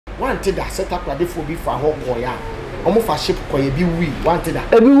wanted that set up like for be for home or ya. Almost for ship for a be we wanted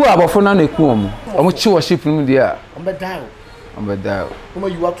that. Every word about for none come. I'm sure ship in the on the dial. On the dial. Who are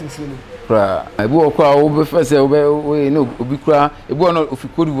you working for? I walk over first, we know, we cry, a boy not if you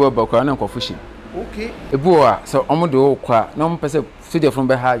could work about crying and fishing. Okay. A boy, so I'm the old cry, no person figure from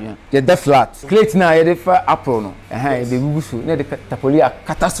behind. Get that flat. Clayton, I had a fire apron, and the bush, near the Tapolia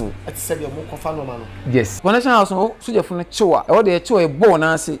Catasso. I said you're more confirmed, man. Yes. When I house, no, so from a choa, or the choa, a born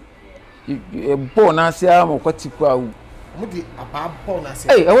answer. A born answer, or what you call. About bonus.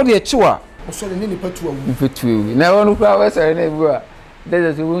 Hey, I want the choa. So the name put to you. Now, no flowers are never.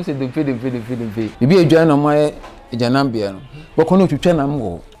 There's a woman said the feed. You be a journal on my Janambian. But can you tell them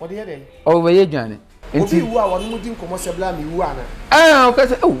more? What the other? Over your journey. And you are one moving commercial blaming you. Ah,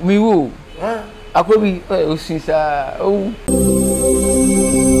 okay. Oh, me woo. I could be, since oh.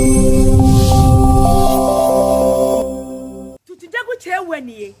 To the double chair when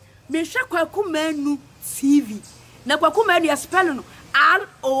ye, me shakwaku menu TV. Na kwaku menu ya spelling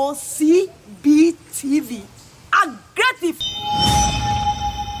ROCB TV. Aggressive.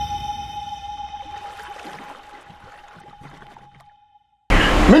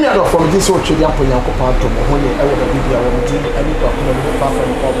 Many other from this old children for young company to Mahoney, I would have been able to any document from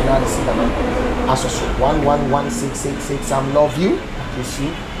the Associate 111666. I love you. Kiss you.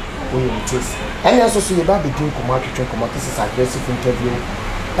 It is. And associate about the drink command to drink command. This is aggressive interview.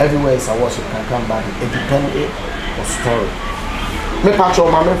 Everywhere is a worship can come back. It depends on story. Me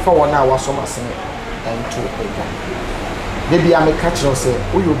patrol my for 1 hour summer singing and 2 a.m. Maybe I may catch you say,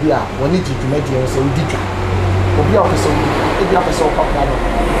 oh, you'll be a when you do medium say, we did. Obi a person ebi a person okwa no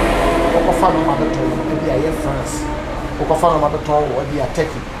okofa no ma beton ebi a ye France okofa no ma beton obi a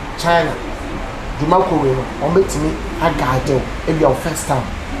Turkey China Dumako we no on betimi agade ebi a first time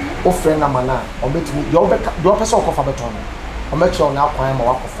o friend na mana on betimi your person okofa beton on make sure na akwan ma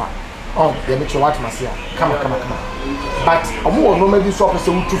wakofa on dey make sure what masia come but omo no maybe so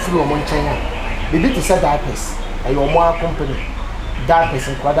person wutu free omo nchen a bibi to say diapers e your more company that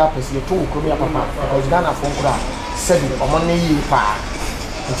person you told me papa because Ghana phone kura said omo na yi pa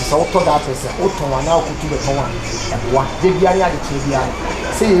nti so to that person o to wana o kutu be ton wa wa de bia ya de che bia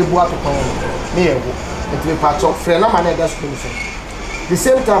say e bu atopon me e wo nti me pa cho frɛ na ma na da spray so the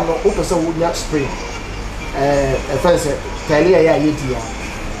same time no o person would not spray e first tell ya ye dia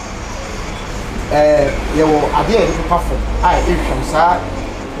ye wo ade e de papa for ai e from sa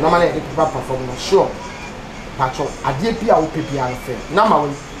na ma na de papa for no sure patcho adie pia wo pepia nfe na ma we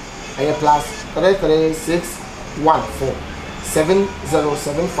aye plus 33614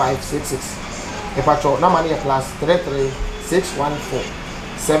 707566 e patcho na ma ne plus 33614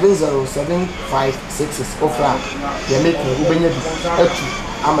 707566 ofra ye make wo benya bi atu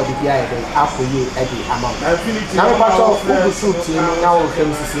ama de bia ye de akoye e de ama na me patcho wo suit ni na wo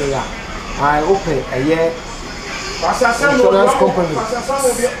kem sisi ya ai open aye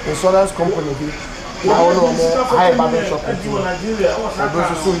insurance company bi I don't know high barber shop in Nigeria. I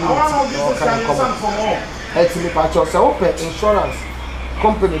don't so you can come. Actually, patcho say open insurance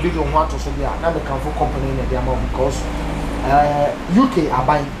company big on what to so there. Now we can for company in the amount because UK are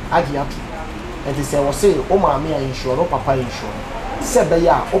buying Adiatu. And they say was say o ma me insure o papa insure. Say be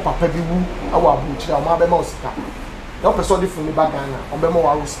ya o papa bi wu awa bu chira o ma be ma osika. Na person dey from Ghana, on be ma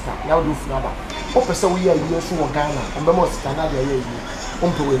wa osika. Na do fu na ba. O person we ya US wo Ghana, on be ma osika na dey ya yi. On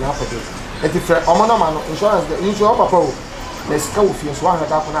pe we na pede. If you are insurance, the insurance papa, let's go with you. So I have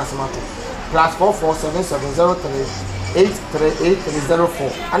 +4477038380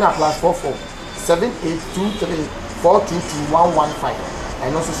 and +447823422115.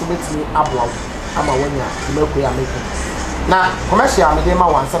 And also submit me abwa. I'm a winner to make we are making. Now, commercial, I'm a demo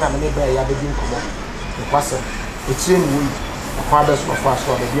once and I'm a neighbor. I have been come on. The person, it's in we, the fathers of us,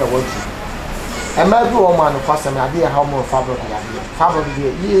 or the dear word. And maybe woman of us, and I idea how more fabric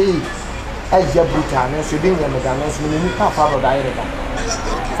ye. As your Britain, so being a madam, so many Fabro died.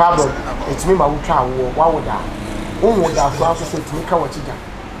 Fabro, it's me, my child, what would I? One would have also said to me, Kawachiga.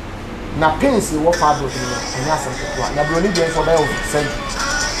 Now, Penny, what Fabro and ask them to now, only going for the send.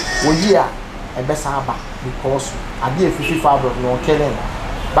 We hear a best harbor because I did 50 Fabro, no killing.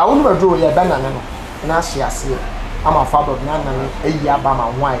 But when we do a banana, and as she has here, I'm a Fabro, none a year by my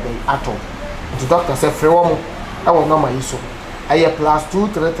wide at all. The doctor said, Frewomo, I will know my issue. I have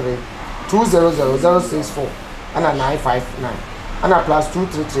 +233. 200064 and a 959 and a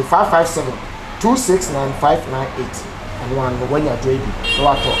 +233 557 269598 and one when you're doing so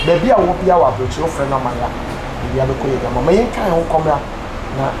I thought baby I will be our approach your friend of mine.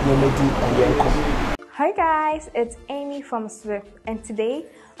 Hi guys, it's Amy from Swift and today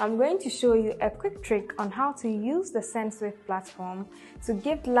I'm going to show you a quick trick on how to use the SendSwift platform to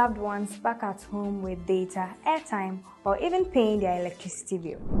gift loved ones back at home with data, airtime, or even paying their electricity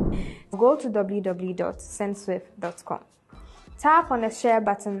bill. Go to www.sendswift.com. Tap on the share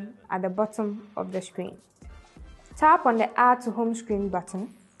button at the bottom of the screen. Tap on the add to home screen button.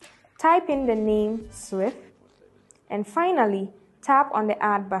 Type in the name Swift. And finally, tap on the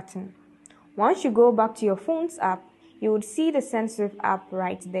add button. Once you go back to your phone's app, you would see the SendSwift app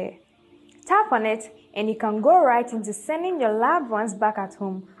right there. Tap on it and you can go right into sending your loved ones back at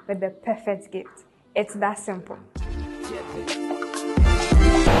home with the perfect gift. It's that simple.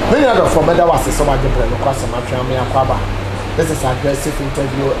 This is aggressive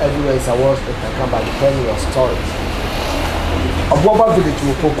interview. Everywhere is a word that can come by depending on your stories. Obuoba village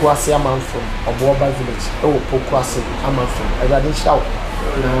will Pokuasi a man from Obuoba village. Oh, Pokuasi a man from. I didn't shout.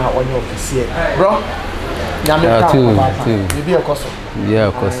 Now on your PC, bro. Maybe a cost. Yeah,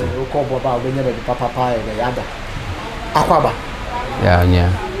 of course. You call Boba when you're the Papa Pie and the other. Aquaba. Yeah.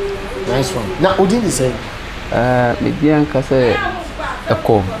 Nice one. Now, what did you say? Maybe I can say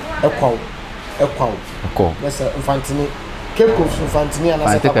EKOW. Yes, sir. Infantini. Cape Coast Infantini and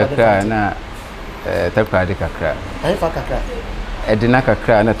I take a cry na Takradi Kakra. I fuck a crack. Edina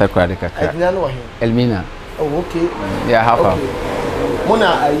Kakra na Takradi Kakra. Elmina. Oh, okay. Yeah, half hour. Mona,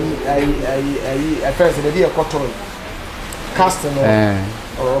 I first the day cotton. Casting.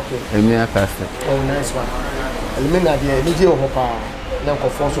 Oh, okay. Elmina casting. Oh, nice one. Elmina, the video hopper. Now,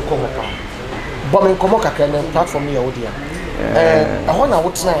 conform to come up. Bombing Komoka can platform me, oh dear. I want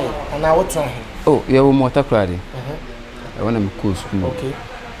to try and I will try. Oh, you're more Takradi. I want to go school. Okay.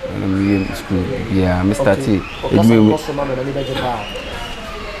 I'm school. Yeah, Mr. T.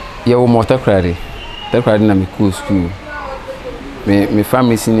 You're more Takradi. Takradi na miku school. My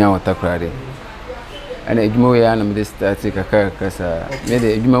family senior wa Takradi. And a jmo ya na me start kaka kasa. Me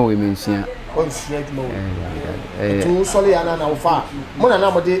de jmo we mensia. On share jmo. To soli ana na ofa. Mo na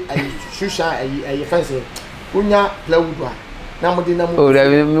mo de shusha ay fancy. Unya plawudwa. Na mo de na mo. Oh,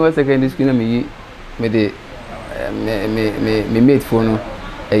 me was secondary school na me de me mate phone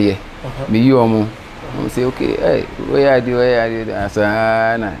eh me you omo say okay hey where are you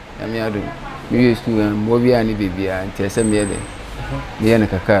asana am ya do me use to mo bia ni bibia ntese me de me na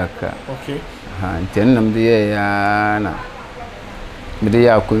kaka okay ntene nam de ya na me de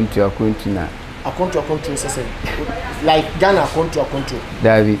ya akontu na akontu say like Ghana akontu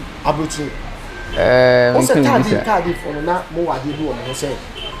David abuchi we can card for na mo wade bi o mo say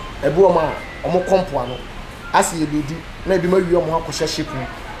ebu o ma omo kompo ano as ye bedu na bi ma wi omo akosha shipu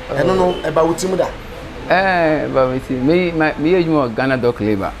eno no eba wotimu da ba witi me ejuma Ghana doc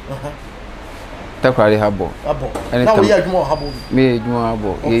labor Takradi habo na we ejuma habo me ejuma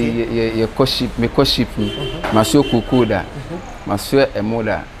habo ye ko ship ma so kokoda ma so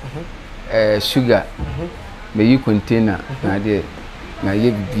emoda sugar me yi container na de na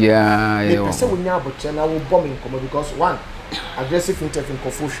ye bia ye o se wonya aboche na wo bombing come because one aggressive interview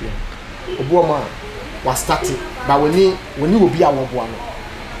confusion obuoma was started but when you obi awobo ano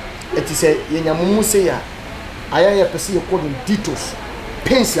it is a yenyamumu say ya aya pese ye call details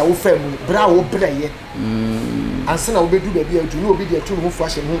pains ya wo fam bra wo braye anse na wo bedu ba bia adu no obi de atu no fu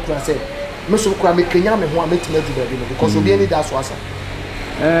ahye no kura say me so kura me kenya me ho ametima adu ba bi no because obi ani da so asa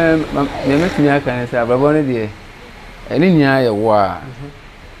me metumi aka ne say ababo ne de eni nya ye wo a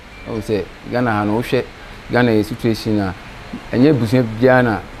o say Ghana ha no wo hwe Ghana situation na enye busu bia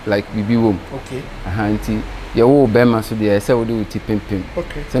na like bibi wom okay anti ye wo bema so de say wo de uti pimpim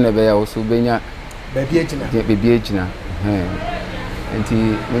okay say na be ya wo so benya baby ejina anti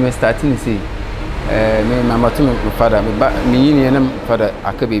me starting say me mama to me father me yini na father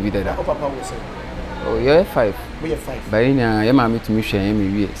aka baby dada oh papa wo say oh yeah 5 we 5 bari na ye mama to me hwe ye me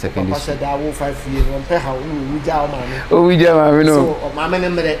wie secondary school papa say da wo 5 years on pe ha wo ja o mama oh we ja mama no so mama ne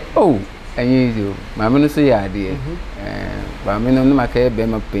mere oh anyi mama no so ya de ba me no ma ka be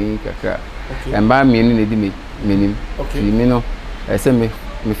ma pin kakra and ba me ni di menim me no say me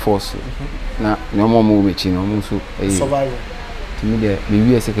force na no mo me chi no mo so survival to me de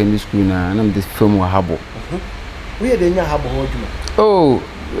me wi secondary school na me this film wa habo we de nya habo ho djuma oh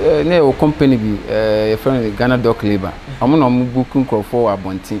ne o company bi your friend Ghana doc labor am no mo booking call for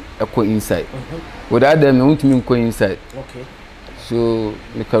abontin eko inside without them no want me go inside okay so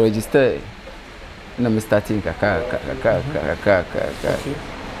me can register na me starting kaka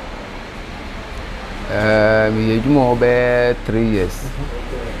me ejuma obe 3 years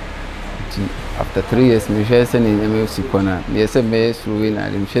after 3 years me share say me sikona me say me through na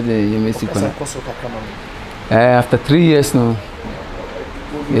me share me sikona after 3 years no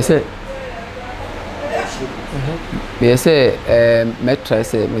you say Me say me try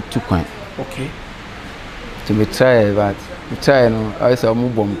say me 2 kwan. Okay. To me try but me try no I say omo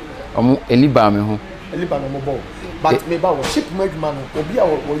bom omo eliba me ho. Eliba no mo bom. But me ba wo ship mo adwuma no obi a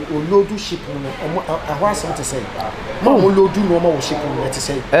wo load ship no omo aho asem te say. Ma mo load no ma wo ship no te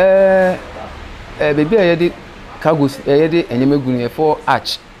say. Baby I dey cargo I dey enyemagu no for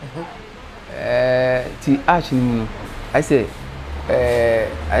arch. Ti arch ni mu no I say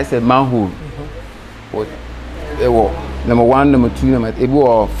manhole. What number 1, number 2, number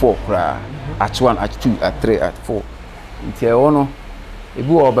 4 kra. Arch 1, arch 2, arch 3, arch 4. Nti e wono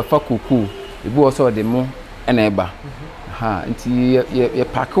ebi wo be fa koku, ebi wo so de mo na eba. Nti ye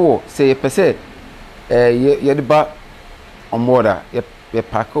pack wo say ye pese ye de ba on board ye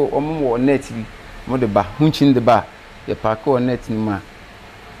pack wo mo net bi mo de ba hunchin de ba ye pack wo net ni ma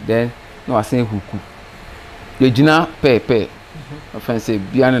then no asen huku ye gina pe offense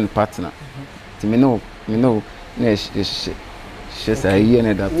bia na partner ti me no na she say here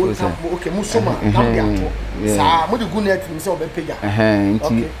na that process okay musoma na bia to sa mo de gu net ni say obepeja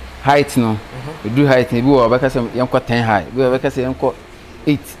nti height no do height bi wo obeka say yenko 10 high bi obeka say yenko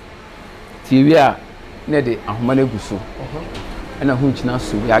 8 ti wi a na de ahoma na guso na hunchina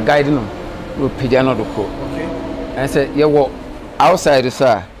so ya guide no no peja no do ko okay and say ye wo outside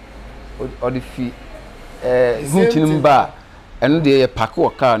sir or the fi hunchina mba eno de ye pack wo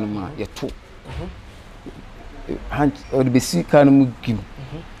car no ma ye to hand or the besi car no mu gim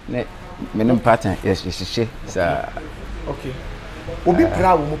na menem pattern yes sa okay obi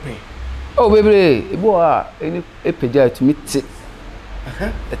pra wo mo pen oh bebre ebo a eni epeja to me ti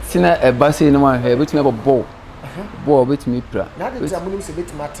tina e base no ma he betumi abo bo betumi pra na de ti amunim se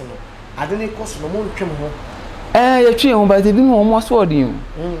betumi ateno ade ne koso no mo ntwem ho ye twe ho ba te bi no mo so odin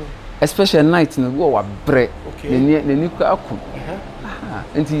especially night no wo wa bre ne ka akum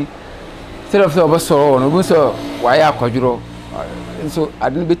nti instead of so so no bu so wa ya akwaduro so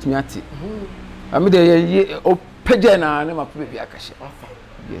ade ne betumi ate am de ye o peja na ne ma pe bi akahye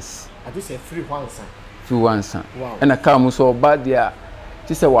yes ade say free once and a come so bad there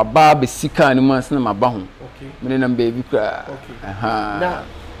ti say wa ba be sika ne man na ma ba ho okay me na baby kra na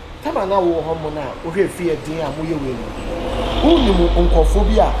tama na wo ho mo na wo hwe fi edin a mo ye we no uni mu onkofo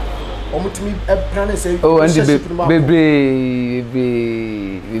bi a omutimi plan say oh and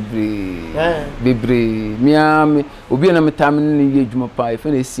bebre miami obi na metam ne ye djuma pa e fa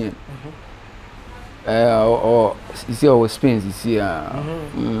na sien or is your Spain is here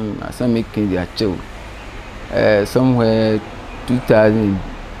some making their chill somewhere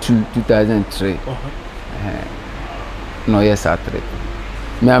 2002 2003 no yes atre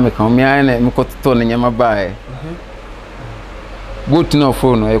me come me na me ko to na nyama bae boat no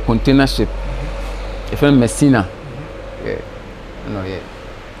phone a container ship if Messina no yeah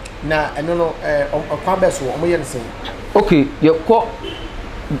na no kwa beso o mo ye nse okay you ko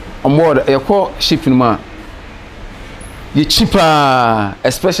on board you call shipping man you cheaper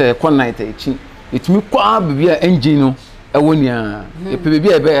especially kwa night it me kwa bibia engine no e woni a e pe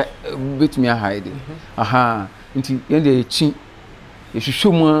bibia be betumi a hide nti yende e chi e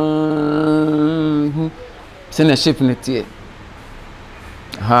hwehwem se na ship ne tie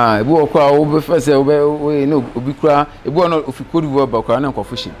e bu okwa wo be fa se we no obi kura e bu no ofikodi wo ba kura na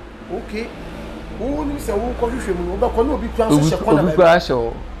nkofo ship okay wo ni se wo ko hwehwem no ba ko na obi kura so she ko na obi kura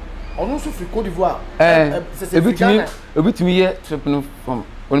so onu so fi Côte d'Ivoire ebitumi ye trip no from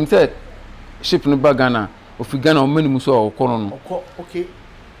onim said ship no bagana ofi Ghana o menu so o kono no okay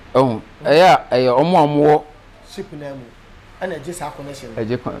omo ship na mu ana Jess connection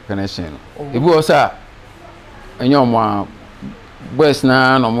connection ebi o sa enye omo boys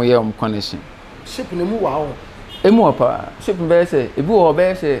na no mo ye connection ship na mu wa o emu pa ship be say ebi o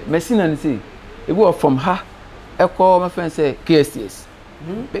be say Messina ni say ebi o from ha ekọ my friend say KSTS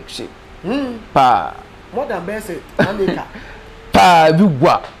big ship pa more than best America pa bi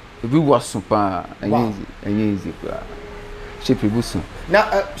gwa so pa enye easy pa ship bi so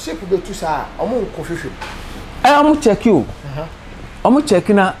na ship be tu sa omo nko hwehwe omo check you omo check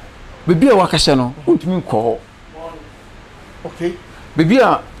na bebi a wakahye no untumi nko okay bebi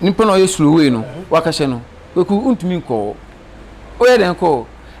a nipa na o ye slow way no wakahye no weku untumi nko o ye den ko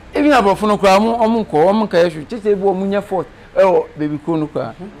ebi abrofo no kra omo nko omo ka yehwe tete bi omo nya fort baby ko no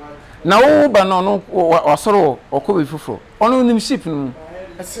kwa na wo ba no wasoro okobe fufuro ono nim ship no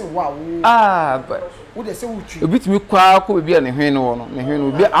ese wa wo de se wutwi obitumi kwa ko bebi a ne hwe no no ne hwe no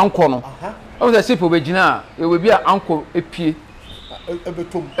obi anko no o de ship obegina e obi a anko epie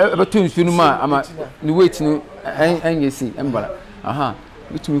ebetom sunu ma ama ni wait no anyesi embala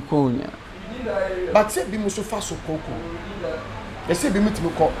bitumi ko nya but se bi muso fa so koko say be meet me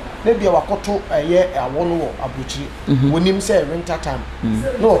ko na bia wakoto ye awono wo abuchiri wonim say winter time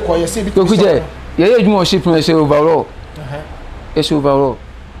no ko ye say bi ko kuje ye adwuma ship no say overall ese overall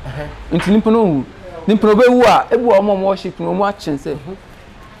nti nimpo no nimpo be wu a ebu omo worship no mo achen say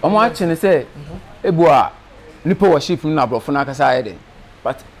omo achen say ebu a nipo worship no abrofo na akasa aye de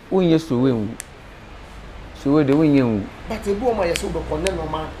but wonye so we wu so we de wonye wu but ebu omo ye so be konne no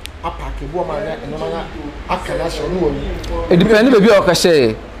ma apake ebu omo na no ma akana so no wo e depend be bi o ka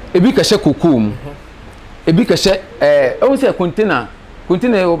she ebi ka she kokom ebi ka she o se container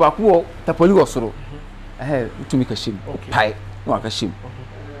o ba ko tapoli osoro utumi ka shim pai no aka shim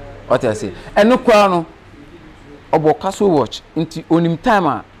what I say eno kwa no obo castle watch nti onim time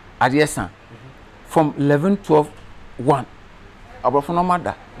a adesa from 11 12 1 abrofo no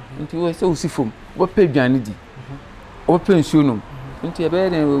mada nti we se usifom wo pe dwane di wo pe nsuo no nti e be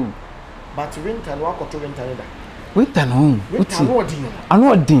den we but winter no akoto winter da winter no uti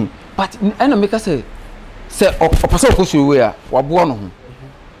ano odin but ena make say opasa ko so we a wabo no ho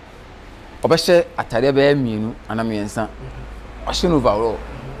obehye atare be mienu ana miensa ohye no overall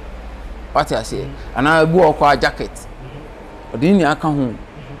what I say ana bu okwa jacket odin ni aka ho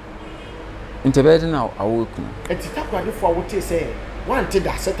intebede na awo kuna etita kwade fo awote say wante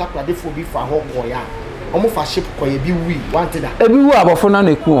da set up kwade fo bi fa ho koya omo fa ship koya bi wi wante da ebi wu abofo na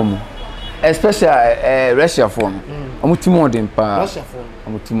na eku omo especially Russia phone omo timodin pa Russia phone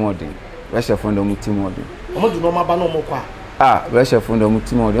omo timodin Russia phone omo timodin omo du no ma ba no mo kwa Russia phone omo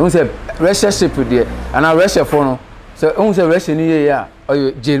timodin on say Russia ship there and Russia phone so on say Russia ni ye ya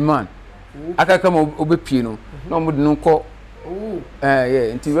oyo German akaka mo obepie no na omo de no ko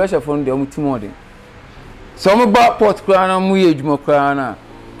yeah nti Russia phone de omo timodin so omo ba port kra na mo ye adwuma kra na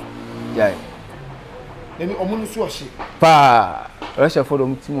yeah emi omo no so ohye pa Russia phone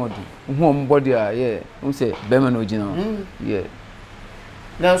omo timodin hu omo body a yeah on say be man ogina yeah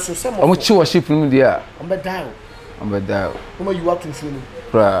na so se mo omo chi worship no de a omo dial omo you want to show no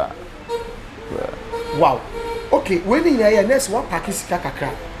pra wow okay when in here next one pakisika kakra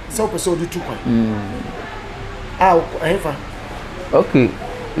so person do 2 kwan efa okay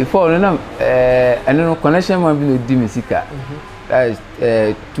before no no connection man bi no di mesika that is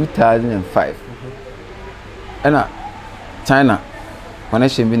 2005 ana China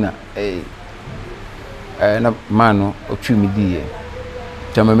connection bi na na mano otwi mi di ye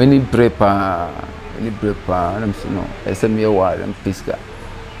chama meni brepa na msino eseme wa na piska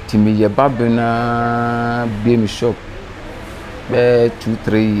timi ye babena be mi shop be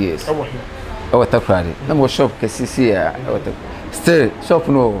 2-3 years awa takrade na mo shop kesisi ya still shop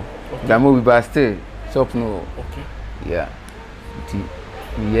no da mo bi ba still shop no okay yeah ti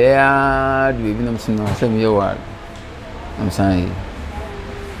yeah do bi na msino eseme ye wa I'm saying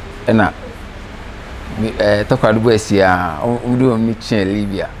ena takwadu bo esia o do mi chen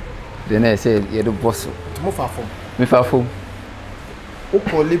Libya then I said you do boss mo fa fom me fa fom o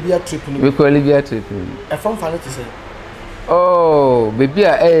ko Libya trip ni we ko Libya trip e fom fa no ti say oh baby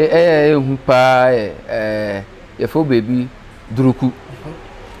hu pa ye fo baby Duruku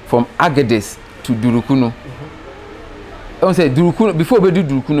from Agades to Duruku no I say Duruku before we do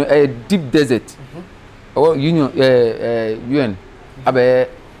Duruku no deep desert oh union UN abe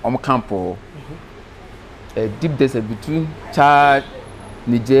campo a deep desert between Chad,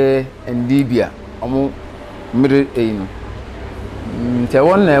 Niger and Libya middle no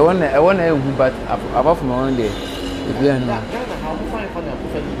I want but apart from one day Libya no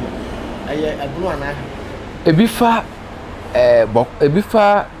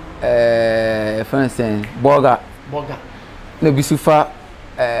ebifa fansen boga no bisufa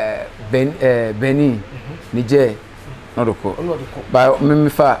Benin Niger nodoko ba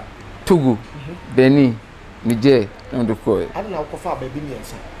memifa Togo Benin Niger nodoko adna ukofa ba bi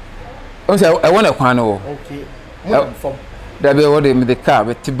miensa on say I want a kwan no okay mo from that be what the car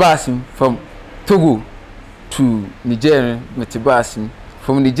with Tibasim from Togo to Niger with Tibasim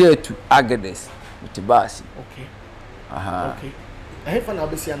from Niger to Agades with Tibasim okay okay I have na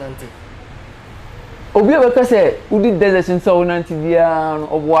besia nante obi abeka say udi desert so nante bia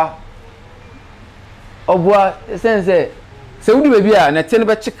obwa sense se udi be bia na te no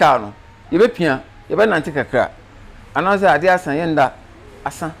be chika no ye be pia ye be nante kakra anase ade asan ye nda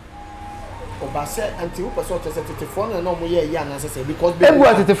asan oba se anti wo person tese tetefo no na mo ye ya na se because be ebu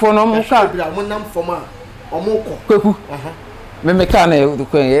tetefo no mo ka mo nam foma omo ko kweku me ka na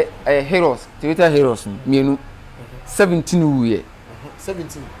ko ye heroes Twitter heroes mienu 17 wuye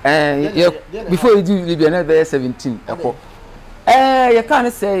 17 before you do Libya na be 17 eko ye ka na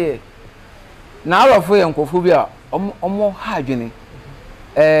say na arofo ye nkofo bi a omo ha adwene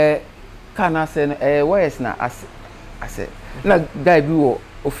ka na say no wires na I said na guy bi wo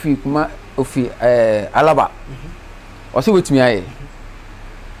ofi kuma ofi alaba o se wetumi aye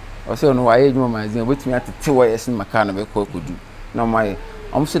o se no waye djuma magazine wetumi atete wo yes maka na be ko kodu na mai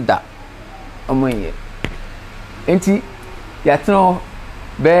om se da omoye enti ya tno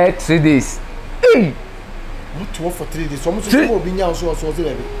be 3 days eh what for 3 days so mo so obi nya so se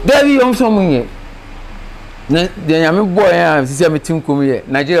be David om so munye na de nyame boy a sisi ametim kom ye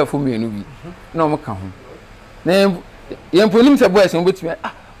Nigeria fo mienu bi na om ka ho na ye mponim se boys on betumi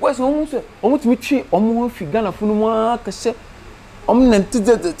boys on so om tumi twi om ho fi Ghana fo no mu aka se om na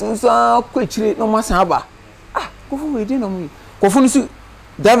ntete so ko chire no ma san aba ko fo we de no mu ko fo no su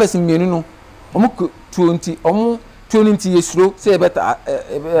Davis mienu no om ko 20 om 20 yesuro se beta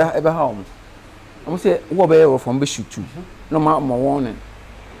ebe ha om se wo be wo from be shoot no ma warning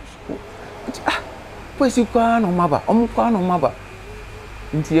pues kwa no maba kwa no maba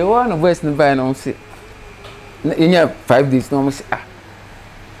nti ye wa no voice no buy no se nya 5 days no se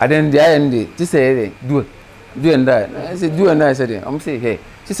aden dia ende ti say do and that I say do and I said say hey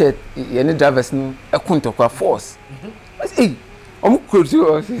she said ye ne drivers no ekontokwa force I say could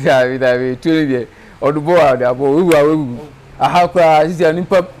you say that we tell or the boy we aha kwa she say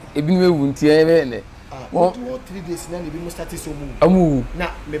nipa ebi no ewu nti e be ne 3 days na ebi mo start so mu amu na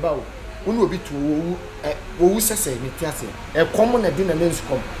me ba wo unu obi tu wo sese ne tiase e kom na di na lensu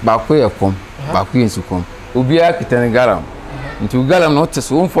kom ba ko e kom ba ko yensu kom obi a kitane garam nti garam no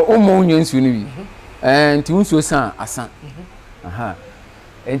tese wo mfa o mo nyensu ni bi nti unsu san asan aha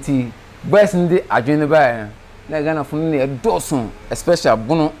enti boys ndi adwene ba na Ghana funu ne doson especially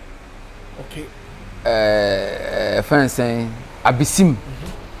bono okay fansen abisim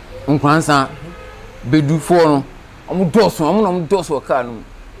nkwansa bedu fo no omo doson ka no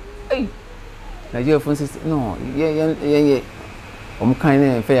ei Nigeria fun say no ye omo kan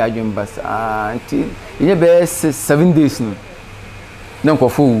na fe adwene bas nti ye be 7 days no na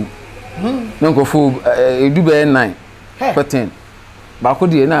nkofo edu be 9 for 10 ba ko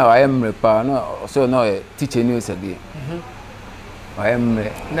die na I am repa no so no teacher ni osabe I am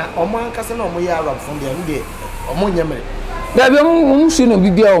na omo ankasa na omo ya Arab from there no omo nyamre da bi omo shi no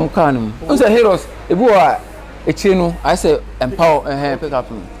bibia omo kan no o say heroes ebu wa echi no I say empower pick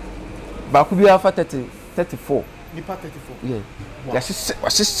up no ba ko bia fa 34 nipa 34 yeah ya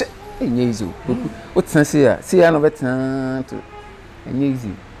shi enye easy o tsan se ya no betan to enye easy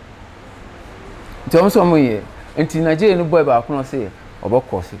nti so mo ye nti Nigeria no boy ba ko no say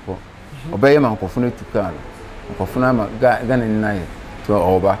obokose ko obeye man kofo no tuka no kofo na ma Ghana ni na ye to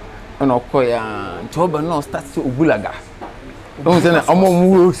oba na okoya nti oba no start to obulaga don say na omo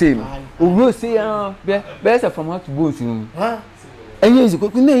mu say no owo say be say from how to go to enye easy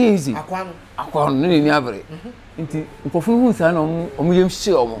ko na enye easy akwano ni abre nti kofo hu sa na omo yem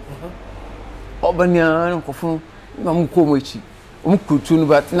hye omo oba ni an kofo na mo ko mo echi omo kutu no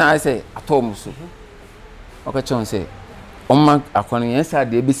but na I say atom so okay chon say omma akwano yen sa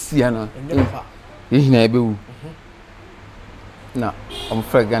de be sia na ye hina ebe wu na om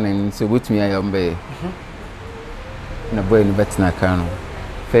fra Ghana ni so botumi ayom be na boy ni betina kan no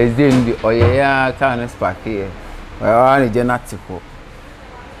first day ndi oye ya kan spark here wa ni genetico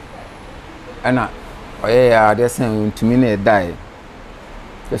ana oye ya de sen ntumi na dai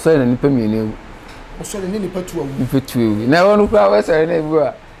ke so na nipa mi ni o so ni nipa tuwa na wonu kwa we so na ebu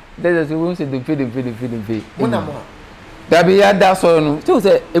a there's a room say the pay mona mo da bi ya da so no so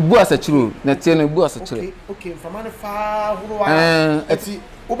say ebu asachiro na tie no ebu asachiro okay from an far huwa eti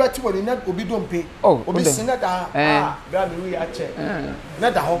obeti woni na obi dompe obi sina da bra mi wi ache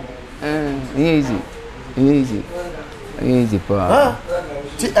na da ho easy pa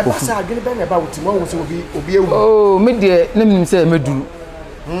ti e ba sa agene be na ba wuti mo wo se obi ewu me de na mi say meduru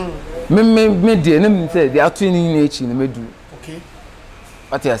me de na mi say de atu ni na echi na meduru okay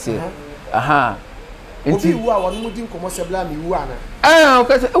what you say aha enti wu a wonu mudi nkomo se bla mi wu ana o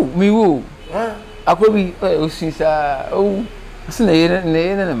ka say mi wu akobi o sinsa o sina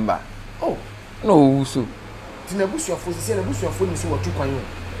ye na mba no wu so ti na busu afo se na busu afo ni so watu kwan yo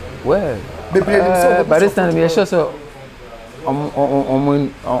well bebre ni so by this time me sure so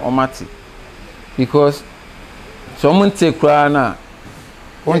omati because someone take cry na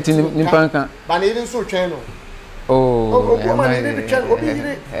want ni panka ba na yin so twen no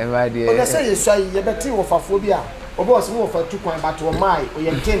everybody o na say so ye beti wo fafo bi a obo o se wo fa tu kwan ba to mai o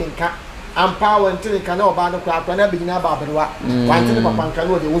ye tin nka empower tin nka na oba no kwa na bigina ba abrewa wan tin papa nka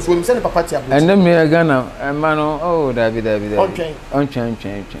no de wo so ni se ni papa ti abu and me Ghana ma no David on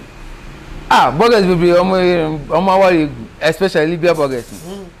chen burgers be omo awari especially Libya burgers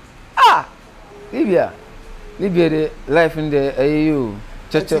Libya the life in the AU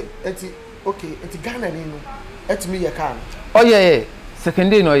eti okay eti Ghana ni no etimi ye car oh yeah second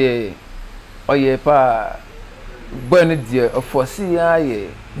day no yeah oh yeah pa boy no die ofosi ya ye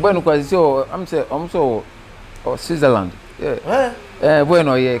boy no kwasi so I'm so or Switzerland yeah boy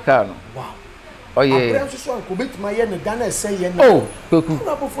no yeah car no wow oh yeah I'm so ko betima ye no Ghana say ye no oh koku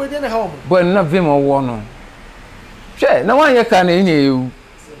na bofo de na ha o boy na vim owo no hwe na wan ye car na enye ewu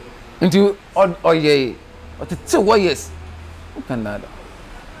nti oh yeah otete wo yes Canada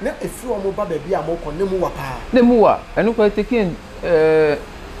na efi o mo ba ba bia mo ko ne mu wa pa ne mu wa enu ko taking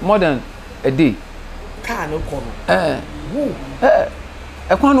more than a day car no ko no woo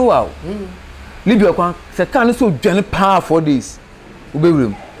ekwan no wa Libya kwan se car no so dwane pa 4 days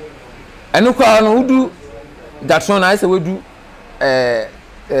ubewrem enu ko no udu that one I say we do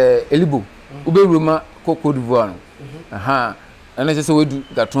elibo ubewrem ko Cote d'Ivoire no aha enu say we do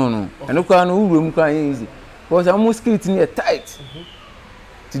that one no enu ko no urem kan easy because am security near tight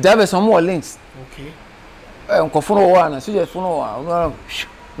to have some more links okay nkofo no wa na so je fo no wa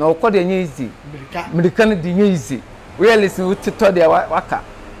na o kode nye easy medical no di nye easy we listen we to there waka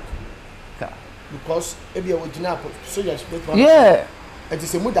because ebi we gina so je split yeah it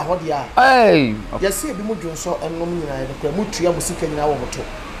is a muda ho dia hey yes e bi mu dwonso enom nyina e ko mu tua mu sika nyina wo moto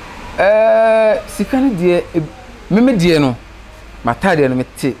sika no die me die no matade no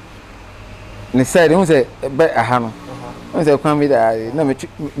mete ne side who say be aha no who say kwan me da na me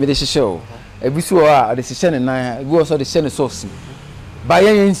de hihye o ebisu o a de hihye ne nan ebi o so de hihye ne sauce ba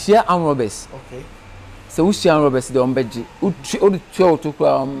yen hia amrobes okay so we hia amrobes de on beji o de tua o to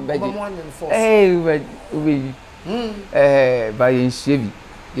kwa on beji we ba yen hia bi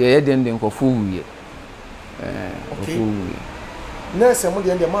ye de nkofo wuye okay na se mo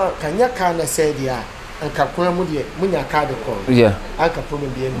de ma kanya ka na say dia anka kwan mu de munya ka de ko yeah anka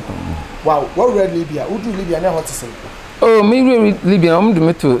problem bi eni wow what red Libya udu Libya na hot say oh me Libya am do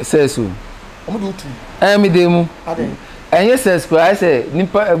me to say so am do tu me dey mu aden enye says ko I say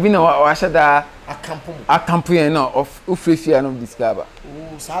nipa bi na wa shada akampu yen na of ofrefia no discover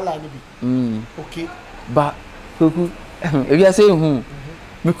oh sala ni bi okay ba koku ebi ase hu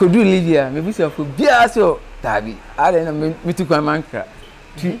me ko do Libya me bi se fo bia so tabi aden na me tu kwa manka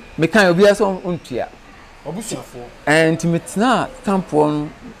me kan obi ase ontua obusuafo and me tna camp on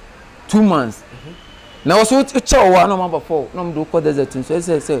 2 months na wo so chew wa no mamba for no mdo ko desert so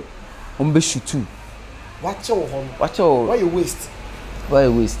say on be shoot watch wo hon watch wo why you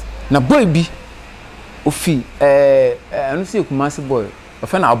waste na boy bi ofi anu se kumase boy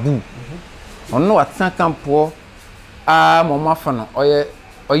ofa na abu onno watsa camp wo mama fa no oye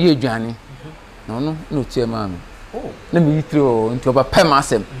adwane na onno no tie ma me na me yitro nti oba pem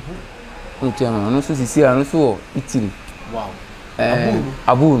asem no tie ma no so sisi anu so itiri wow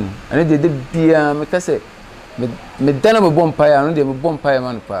abun ane de bia me kase me dana me bompa anu de me bompa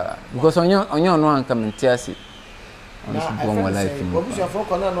man pa because onyo no anka me ntiase on so bom life mo obusuafo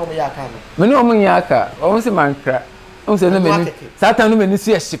ko na no mo yaka no me no mo yaka o se mankra o se no me satan no me ni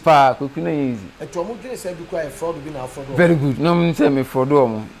so yeshipa koku na easy eto mo dwene say bi kwa fraud bi na fraud very good no me say me fraud o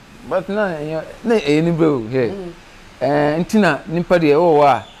mo but na ni bro here ntina nimpa de o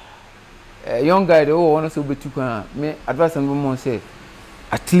wa young guy de o wona so betu kwa me advice no mo say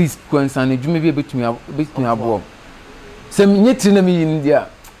at least kwansan na dwuma bi betumi abo se me tiri na me yin dia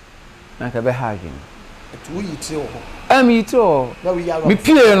na ka be ha gin eto yi tiri o am yi to na we ya me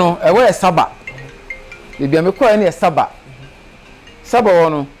pie no e we saba de bia me kwa na saba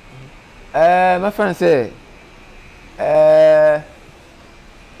wono my friend say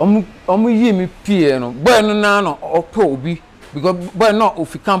omu yi mi pie no boy no na no opo obi because boy no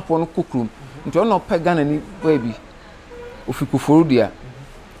ofi camp no kokrum nti ono pega na ni boy bi ofi koforo dia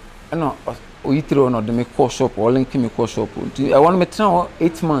no oyitiro no de me call shop or link me call shop nti I want me try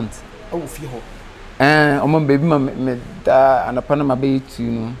 8 months o fi ho omo baby ma me da anapa na mabe itu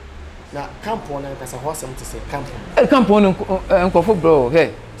no na camp on na kasa ho sem to say camp camp on nkofo bro hey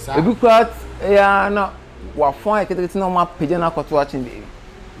ebi kwa ya na wa fon ekete na ma page na akoto achen de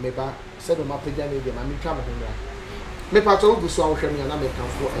meba said o ma page na de ma mi twa mo ho me pa to bu so ahwe me na me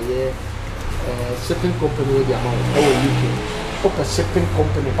kanfo shipping company de amount UK open shipping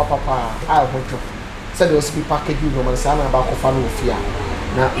company papa I want to said o be package no man say na ba ko fa no ofia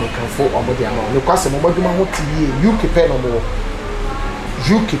na me kanfo o mo de amount me kwase mo maduma ho tie UK pe no mo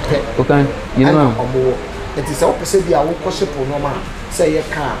UK pe okay you know mo it is o pese bia wo ko ship no ma say ye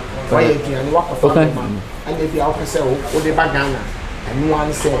car why you aduane wa ko fa no ma and bia o pese o de ba Ghana anu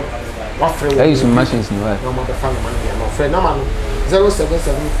an say what free I use some machines no right no matter fan man no friend number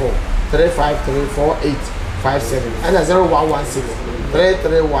 0774 3534 857 and 0116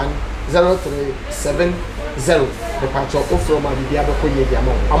 331 0370 the patch of from my bibia be ko ye dia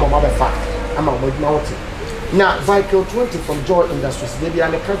mo ama ma be fa ama mo duma hoti Now, Vehicle 20 from Joy Industries. They be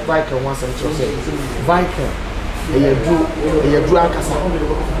an account vehicle once and two say vehicle. A drew Ankasa,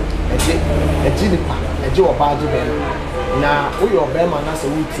 a jinipa, a Joe Badi Ben. Now, we are Bema and that's a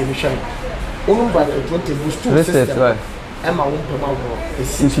root mission. Only Vehicle 20 boost two systems. Emma won't come out. A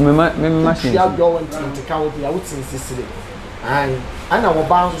city machine. She are going to count the outs in Sicily. And our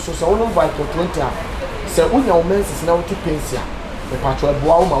bounds so only Vehicle 20. So, we know men's is now to Pensia. The patrol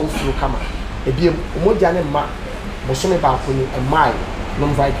Boama will come. A be more than a man. Mosome Bakuni and mile.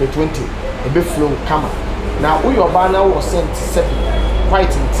 Non Vehicle 20. A bit flow come. Now, we are banner was sent to set quite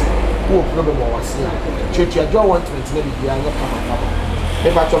in tea. Who problem was here? Church, your jaw 120 maybe behind your camera.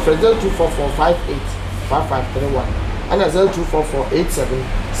 If I offer 0244585531 and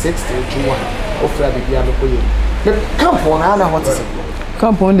 0244876321, offer the piano for you. Camp on, Anna, what is it?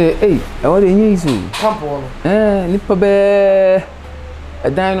 Camp on the 8. I want to use you. Camp on. Nippa bear a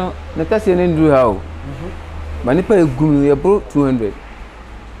dino, Natasha and Andrew Howe. Manipa Guru, you brought 200.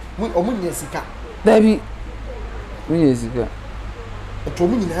 Debbie. Yes, a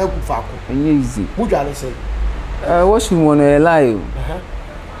woman in help easy. Would I say? What's you want to lie?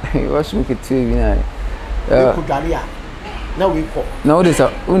 What's you could say? Now we call. No, this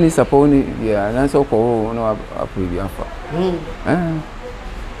only suppose, yeah, and so called no previous.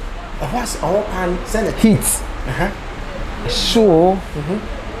 What's our pan send heat? Sure.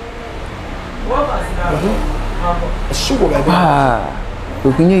 Sure.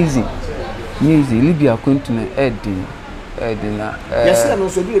 Looking easy. Easy, Libya continent, Eddie. Yes, I know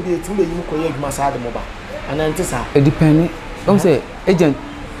so do a bit to you could massage the mobile. And then it's a depending. Don't say, agent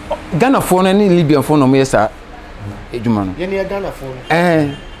Ghana phone any Libyan phone or me, sir. Edgeman. Any Ghana phone.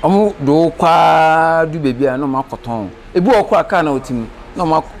 Do qua do baby, no more cotton. A book or can out him. No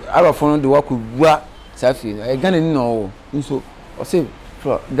more our phone, the work with what Safi. I Ghana no. So, or say,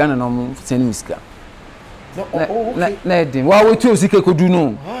 Ghana no send me scam. No, why would you see could do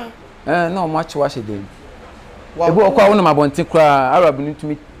no? No much wash it then. The book one of my bonty cry, Arab need to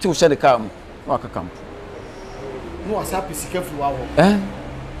me to share the car. Walk a camp. No, as happy to careful.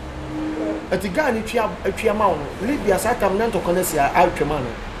 At the gun, if you have a Piamount, Libya sat am not to connect your outman.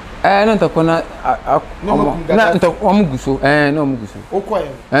 Not to connect not to Omuguso, no Muguso.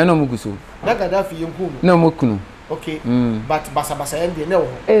 Okay, no Muguso. Nagadafi, no Mukunu. Okay, but Basabasa and the no.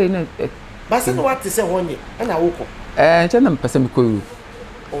 No, but I know what to say one year, and I woke up. Chanam Passamico.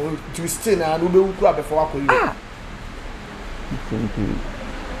 Oh, to still, I will grab before I could. Thank you.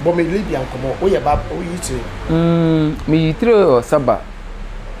 But me Libyan come on. Oh, yeah, Bob, oh, you too. Me through Saba,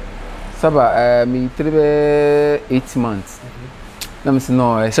 me 8 months. Let me say,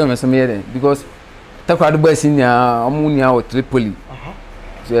 no, I saw me some here because Takwa the boys in Amunia or Tripoli.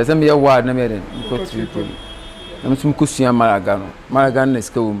 So, as I'm here, ward, no matter, go Tripoli. I'm some cushion Maragano is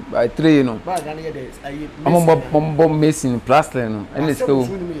cool. I train, you know. I'm a bomb mason, plaster, and it's cool.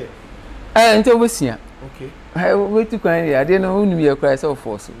 And over here. Okay. I wait to cry. I didn't know who you cry so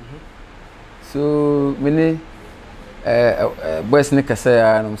force. So many boys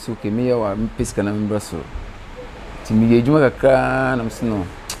Nicasaya and Suki, me or Piscan and Brussels. To me, you make a cry and I'm snow.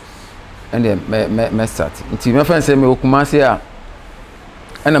 And then mess at. Until my friend said, me, Okumasia.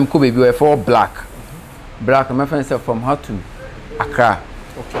 And I'm cool, baby, for black. Black, my friend said from how to Accra.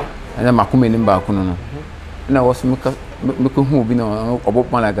 Okay. And then Makumi in Bakuno. And I was making who be no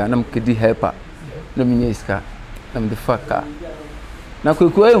about Malaga, and I'm Kiddy helper. No miniska, I'm the fucker. Now,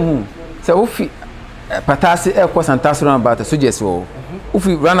 quick, who? So, if Patasi air course and tass around about a suggest war. If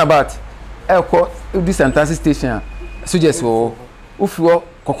we run about air course, this fantastic station, suggest war. If you are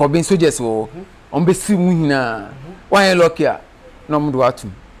Cocobin suggest war, on Bessie Wina. Why look here? No more to.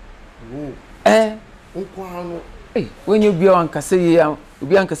 Hey, when you be on Cassay, you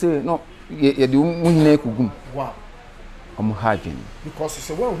be on Cassay, no, you do Munne. Wow. I'm hiding. Because it's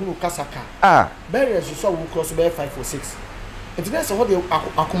a one who Casaka. Barriers you saw who cross bear 5 or 6. And that's what they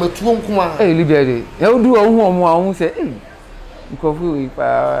accumulate to one. Hey, Libya, you do a woman who say, hey,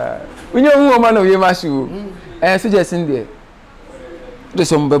 when you're a woman of your master, and suggesting there. There's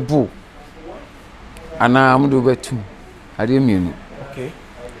some babu. And now I'm doing better too. I didn't mean. Okay.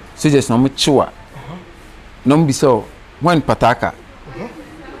 Suggest no mature. No be so. One pataka.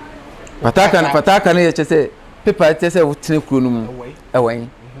 Pataka, and just say. People just say what take room away.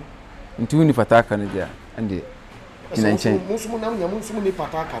 Into any pataka and the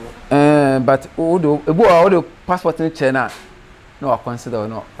but all the passport in China. No, I consider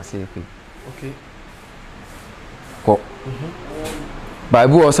not a safe. Okay.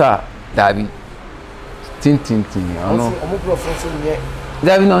 Bible also, Davy. Tin. I know.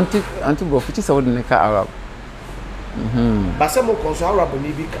 Davy until go, which is all the car Arab. But some more console Arab,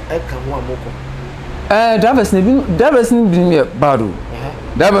 maybe I can one more. Drivers ni bi me bad o.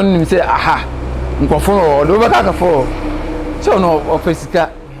 Driver ni say aha. Nkofo o do baka ka fo. So no ofesika.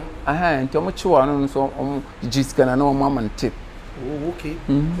 Aha, nti omo chiwa no so omo jisika na omo amante. Oh, okay.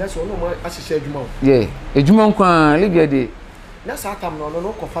 That's all no more asise adwuma o. Yeah, adwuma nkwa Libya de. Na sa tam no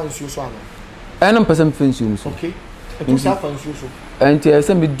no ko fa nsuo so ana. I no person fancy so. Okay. Etu sa fa nsuo so. Anti I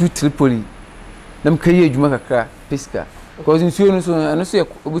say me do Tripoli. Nam kaye adwuma kakra pesca. Because nsuo no so ano so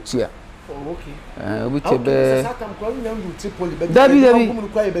obutia. Oh, okay. Obutia be. Sa tam ko wi na do Tripoli be. David. Ko mu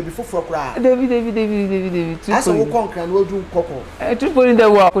kwa ye be foforo kra. David. Tripoli. Asa wo konkran no adu kokko. Tripoli da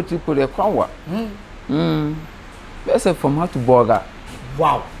wa ko Tripoli kwanwa. That's from how to burger.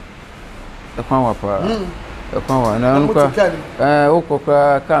 Wow. The kwanwa pa. The kwanwa na nko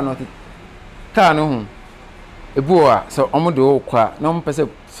okokra ka no hu. Ebu a so omodo okwa na mo pese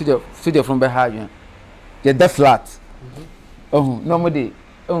feed from be ha adwan. Get the flat. No mo dey.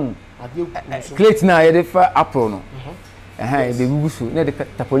 Plate na ye dey fa apple no. E dey bubusu na dey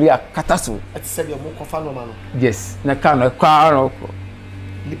tapoli akata so. Ati se dey mo kofa no ma no. Yes, na ka no kwa no.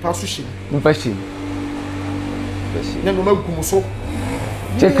 Nipa so shi. Na no magum so.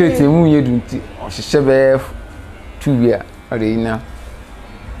 Check it mu ye du nti o hihye be 2 year o dey na.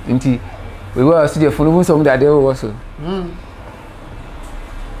 Nti we were see the phone some that they were so.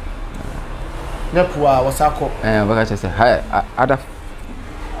 Na puwa wasako. Obakacha say hi ada.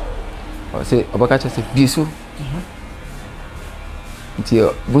 O say Obakacha say bisu. Nti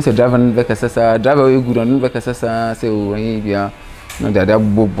bu say driver no be kasasa driver we good on be kasasa say o yin bia no dada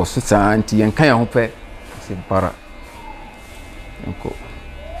bobo so sa nti yen kan ya ho pe say para. Nko.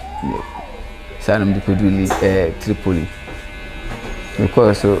 Sanam di peduli Tripoli.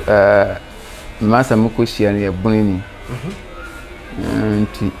 Because masa muko shia ne bonini.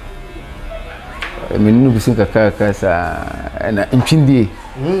 Nti meninu bisin kaka sa na mpindie.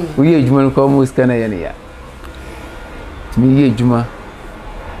 Uye ejuma no ko mo skana ya ne ya. Mi ye ejuma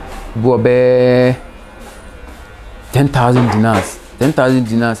bo be 10,000 dinars. 10,000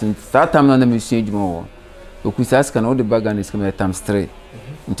 dinars in that time na me shi ejuma wo. Okusa skana o de baga ne skama times 3.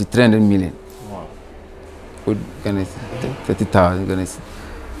 Into 300 million. Wow. Gonna 30,000 gonna.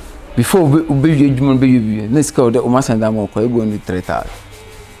 Before we ejuma be you next call the o masanda mo ko e go ni 3,000.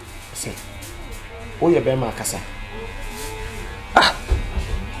 See. O ye be ma kasa.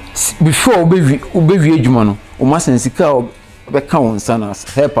 Before we ejuma no o masensika o be ka won sana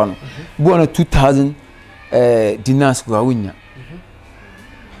help no. Bo na 2,000 dinars go awunya.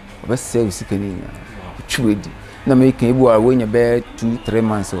 Oba se usika ni nya. Chwedi. Na me kan ebu a wonya be 2-3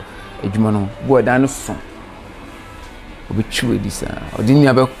 months o ejuma no bo da no so. Obi chwedi sa. Odini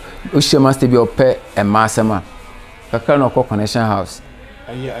abe o she master bi ope e masema. Kaka no ko connection house.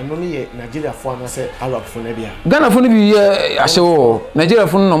 Aye ano ne ye Nigeria fo na se Arab fo na bia. Ghana fo no bi ye ahyewo. Nigeria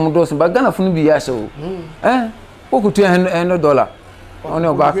fo no mo do so ba Ghana fo no bi ye ahyewo. Okutu $100. Oni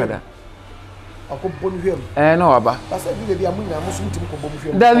oba akada. Akobbo ni hwem. No aba. Asa bi bia mu nya mo so ntim ko bo mu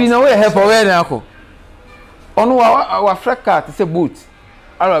hwem. David na we help we na ako. Onu wa freka to say boat.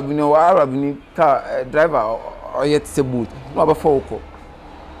 Arab ni car driver or yet say boat. No aba for uko.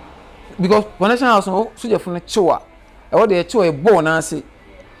 Because connection house no so je fun chewa. E wo de chewa e bo na ase.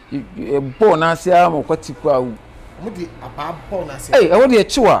 E bo na ase am kwati kwa wu. Mo di aba bo na ase. E wo de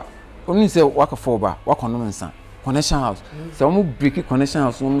chewa. Onu say waka for ba, waka no nsa. Connection house. So mo break connection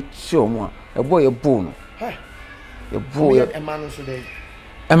house no mo chewa mo a. E bo no. E bo e ma no so dey.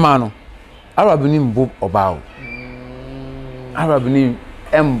 E ma no. Arab ni mbo oba o. Arab ni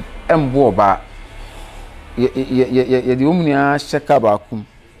mbo oba. Ye di omuni a sheka ba kum.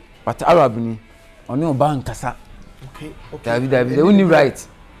 But Arab ni oni oba nkasa. Okay. David only right.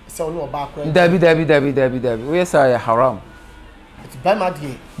 So oni oba akwa. David. We say ya haram. It's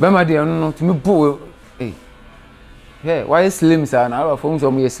Bamadi. Bamadi no to me bo yeah, why slim sir na Arab for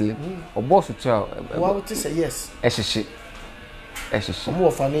so slim. Obo so child. Why would you say yes? Ehyehe. Omo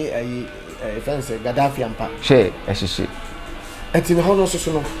ofane fence Gaddafi ampa. She ehyehe. Eti me hono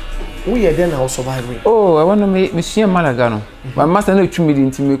so no. Wo ye den na survive. Oh, I want to me share Malaga no. My master no tumi di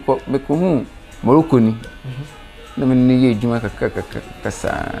nti me ko hu Morocco ni. Na me ni ye djuma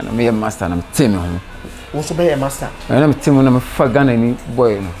kasa na me ye master na me temi ho. Wo so be ye master. Na me temi na me fa Ghana ni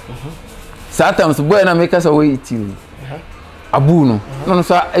boy no. Sometimes boy na me kasa we iti ni. Abu no. No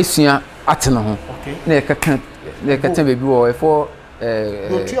so asua atene ho. Na ye kaka baby wo for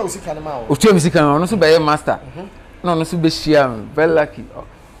otua usika na ma wo. Otua usika no so be ye master. No so be share very lucky.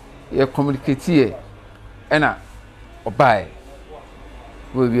 You communicate here ena obai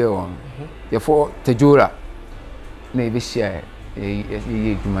we be on you for tejora na be share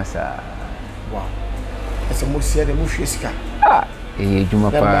ye djuma sa wow ese mo share de mo hwe sika ye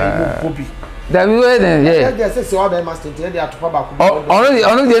djuma pa That we were then, yeah. Yes, say all the master they are to back.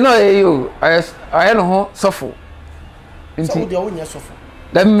 Only they know you. I know suffer. So they own suffer.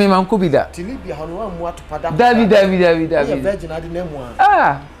 That me man could be that. Libya how one more to pada. David. Virgin I the name one.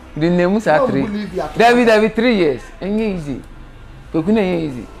 Ah, the name was 3. David 3 years. And easy.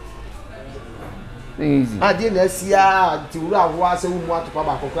 Easy. Easy. I didn't see ya to was a woman to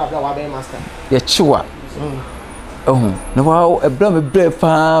papa for master. Yeah, chua. Oh, no, a bread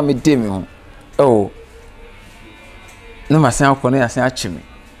farm, a demi. Oh, no, my son, Cornelia, I chimney.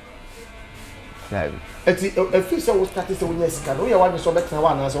 A fish was started so yes, can we want to so better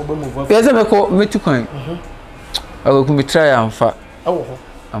one as over move? Yes, I call me to coin. I will come try and fat. Oh,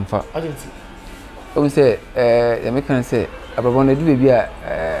 I'm fat. I didn't see. I say, the American say, I want to do be a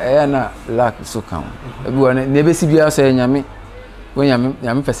lack so come. Everyone never see you saying, Yammy, when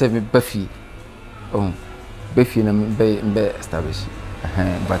Yammy perceive me Buffy. Oh, Buffy and be established.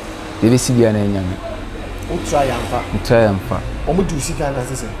 But they see you and Yammy. Oh, try and fat. Oh, do you see can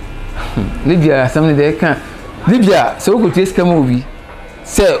as Libya, something they can. Libya, so good taste come movie.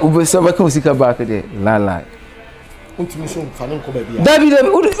 Say, Uber Saba can see back there. La. Ultimation, Fanon Cobaby. David,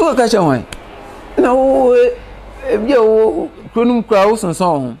 who catch a wine? No, you couldn't cross and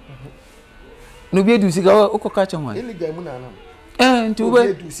song. No, be do cigar or catch a wine. And to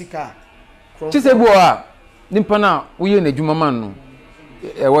wait to see car. Just a boy, Nimpana, we in a Jumaman.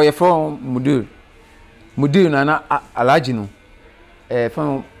 Where you from, Mudir, Nana Alagino.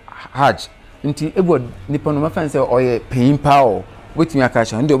 From Hajj. Nti ebo nipa no mafa nse oye pain power wetumi aka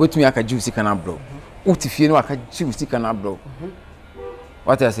cha ndi obetumi aka juice kana bro utifie no aka juice kana bro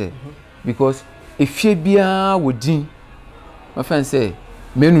what I say because efie bia wodin mafa nse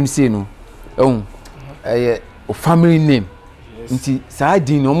menu nse no o family name nti saa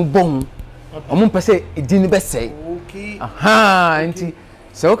din no mbon omo pese din be sei okay aha nti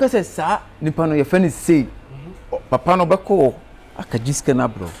so ka se saa nipa no ye fa ni sei papa no beko aka juice kana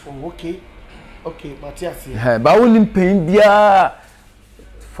bro okay. Okay, Matthias. But only pain bia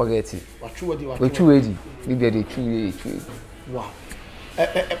forget it. What you ready? Libya dey true. Wow.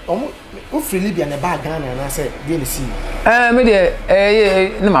 Free Libya na bag Ghana and I say dey see. Me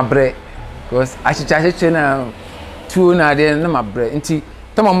dey na my bread because achicha na two na dey na my bread. Nti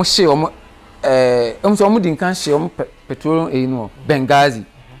tama mo share omo so omo din kan share omo petrol no Benghazi.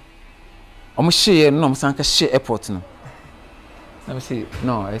 Omo share no omo san ka share airport no. Let me see.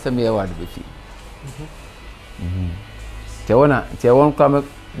 No, I said me a word be. Tiawana come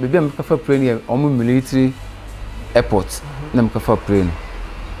baby am ka fa plane omo military airport na ka fa plane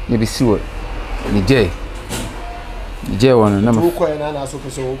ne be siwo ni je wona na ma ko na na so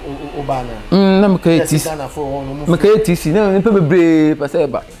pese o ba na na me ka etisi na pe bebre pase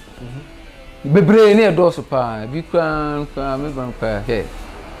ba bebre ne do so pa bi kran me ban pa he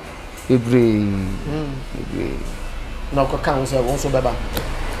bebre na ko kan so won so beba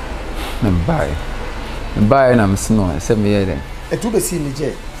na buy na msno se me yere e tu be si ni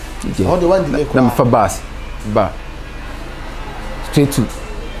je all the one delay na fa bus ba straight to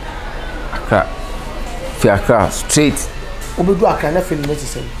Accra straight obedu Accra na film na ti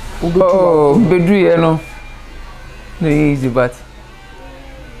say obedu ye no easy but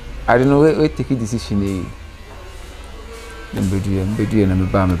I don't know where take a decision Bedu na me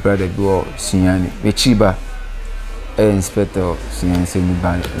ba me brother go Sinyani me chiba inspector Sinyani se me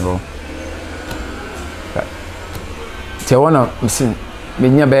ba no Tiawana msin me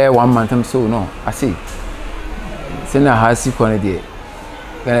nya be 1 month am so no I see se na ha si kone de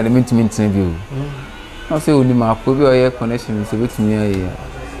kana de mentimi bi no say oni ma ko bi o ye connection se betimi aye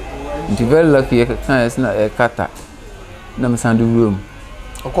nti very lucky e kan se na e kata na me sandu room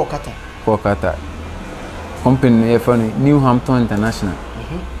ko kata company e fani New Hampton International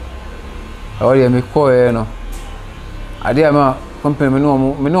awori me ko e no ade ama company me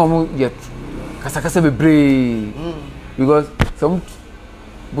no mo yet kasa bebre because some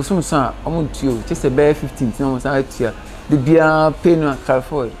busum sa omuntio just a bare 15 no sa tia de bia pay no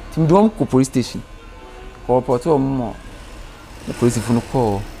Calford tim do ko police station ko report o mo the police phone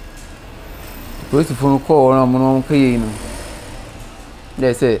call na mo kai no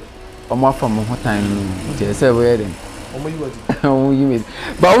they say omo afa mo hotan no je say we den omo yi me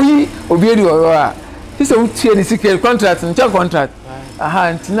ba we obi edi o a ti se utie ni secret contract ncha contract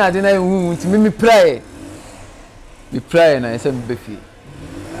aha ntina de na hu nti me pray na say me befi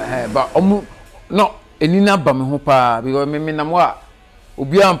ba omo no eni na ba me ho pa because me na mo a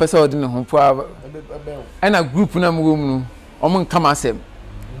obi am pese odi ne ho pa na group na mo no omo nka ma asem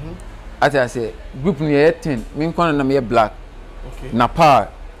ati say group ni 10 me nkon na me black Nepal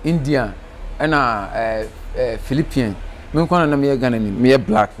Indian na Philippine me nkon na me Ghana ni me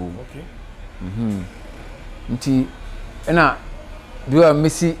black nti na biwa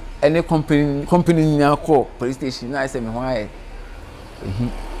Messi any company nya call police station na say me ho aye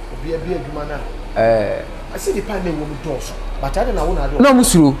obi adwuma na I see the pan wo mtoso but I don't know na do no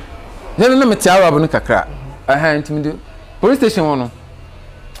musuru na me tia arab no kakra nti me police station wo no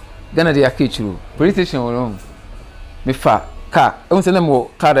Ghana de akechuru police station wo no me fa car e say na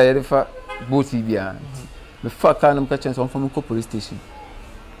mo car da ye fa boat bia me fa car na me ka chance on from police station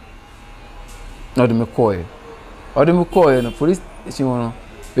no de me call no police station wo no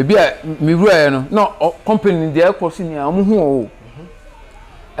bebi a me wura no no company dey call si ni am hu o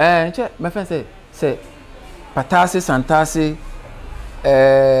che me fa say patase santase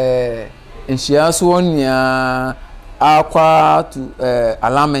enhia so onia akwa to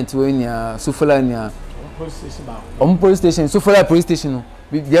alignment we nia sufula nia police station sufula police station no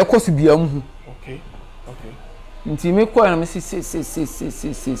dey call si bia mu okay nti me call na me si sa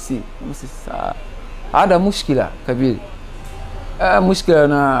ada mushkila kabir mushkila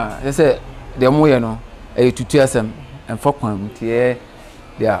na say de moye no tutu asem enfo kwan nti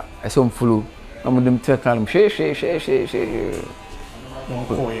dia asom fulu amudem tekalm she ye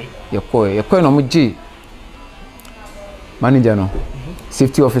no muji manager no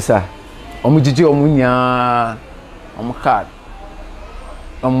safety officer omujiji omunya omcard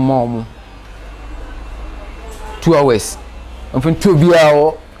omo 2 hours amfin to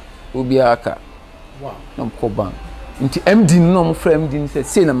bia obia aka no ko ban nti MD no mo fra MD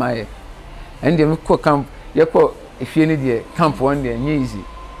say na maye ende me ko camp ye ko efie ne de camp one de nye easy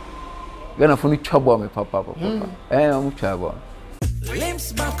Gana funu chabo me papa mu chabo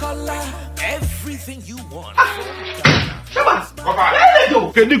Limbs Makola, everything you want. Papa,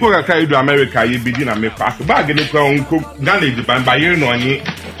 can you go to America? You begin a make fast bag and go Ghana by no any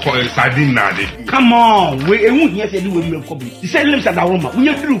sardine. Come on, we won't hear you with milk. You said limbs at the Roma.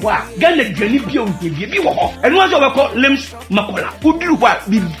 We do what? Ghana Jenny Bio with you. And once I call limbs Makola, who do what?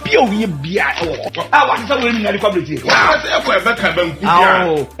 The Bio be I want to win in the public.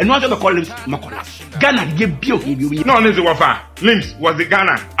 Oh, and once I call limbs Makola, Ghana give Bio. No, limbs was the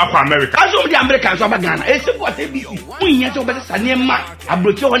Ghana of America. I saw the Americans of Ghana. It's what they be. We need to better Sunday man. I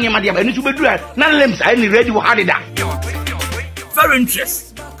brought you on your money. I need to be doing. None limbs. I need ready to have it down. Very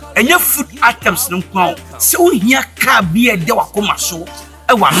interesting. And your food items no pound. So here can be a dewa coma so.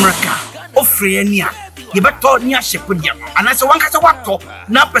 A America. Or Frenia. You better near Shepherd. And I saw one cast of water.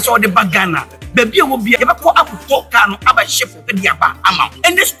 Now press all the bagana. Baby will be able to up to talk about Shepherd amount.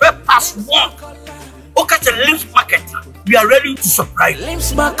 And this pass one. Okay, the Limbs Market. We are ready to surprise.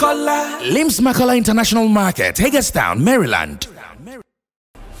 Limbs Makola International Market, Hagerstown, Maryland.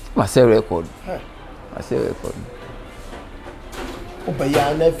 I say record.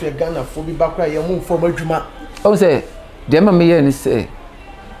 Obaya na fe Ghana fo bi bakra ye mu fo madwuma. O say de ma me ye ni say.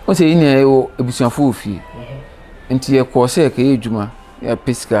 O say yin e o ebusuafo ofi. Enti ye ko say ka ye dwuma ya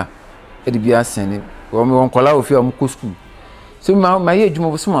pesika e de bia sene. O me won kola ofi o mu ko school. So ma ye dwuma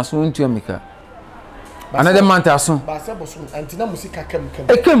bo so ma so ntu amika. Another month aso. Ba se bo so antina musika kem.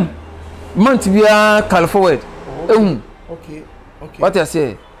 Ekem. Month bia call forward. Okay. What I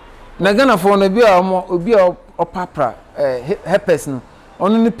say? Na Ghana for na bia obi o papra helpers no.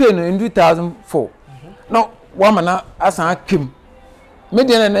 Onu ni pay no in 2004. No, woman na asan akem.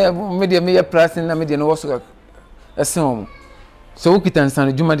 Media na media me price na media no woso esen. So ukita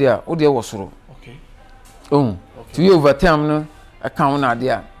nsan djuma dia, wo de wo soro. Okay. To you over time no account na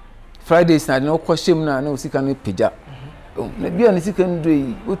dia. Fridays na no kwashem na osika no peja. Na bia ni sika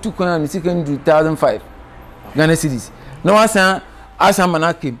ndui, otu kwan ni sika ndui 1005 Ghana cedis. No asan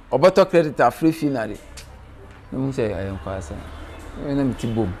manakim, oboto credit free finally. No mu say I am kwasa. Na mi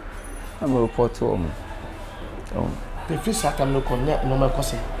tibom. Na report to omo. The fish atam no konya no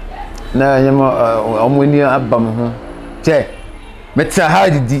makose. Na nyama omo ni abam ho. Che. Metra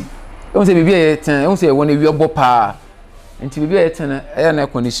hadidi. O say bibia ye ten, o say won ewi obo pa. Nti bibia ye ten e na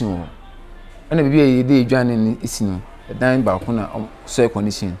condition ho. Na bibia ye dey dwane ni isinu. Dan ba ko na so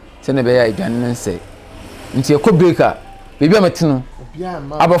condition. Se na be ya dwane na nse. Nti e ko breaker. Bibia metino.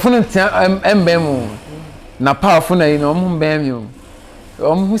 Abafo no embem na powerful na ino omo mbem yo.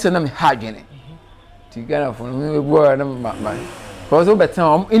 Omo hu se na me hadwene. Ti Ghana fo no me go na ma. Because o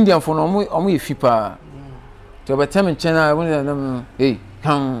betan Indian fo no omo ye fipa. To betan me chena won na hey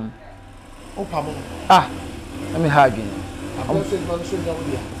come. O pamo. Na me hadwene.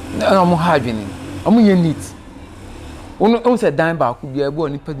 Na omo hadwene. Omo ye neat. Ono se dan ba ku bia bo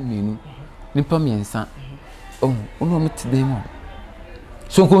nipa menu. Nipa miensa. Ono mo tidem mo.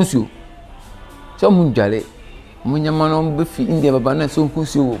 So konsuo. So mo njale. Mo nyama no be fi India baba na so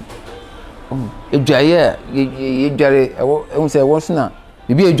konsuo. Edwaye ye dware e won se wo sna.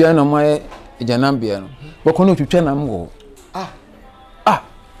 Bibi edwaye no mo Janambia no boko no twetwe nam wo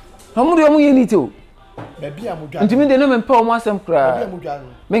amude amu ye nite o baby amudwa ntimi de no mempa o mo asem kra baby amudwa no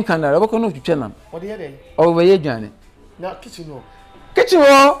men kan na boko no twetwe nam what dey dey o be ye dwane na kitchen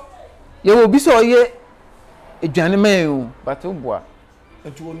wo ye wo bi so ye edwane man o but wo boa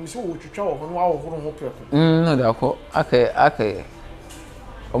nti wonu so wo twetwa wo no awohoro ho preko no da ko aka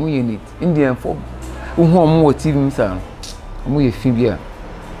omu ye nit Indian for wo omu wo TV msa omu ye fi bia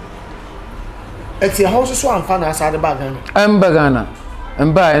eti house so amfa na asade bagana bagana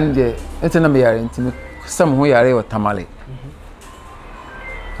mba ende etena me yare ntimi sam ho yare wo tamale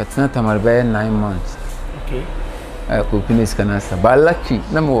katina tamale by 9 months okay ko pinis kanasa ba lucky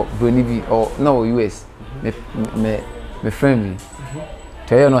na mo broni bi or na wo US me friend me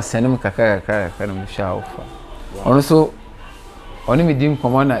to no senem kaka na mo sha ofa ono so oni me dim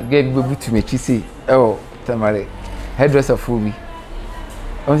komana ge bi butu me chisi o tamale hairdresser fu bi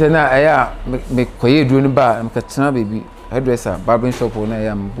on se na aya me koye duro ni ba me katina baby hairdresser barbering shop na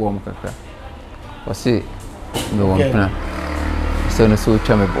ya mbo am kaka o se me won plan so no so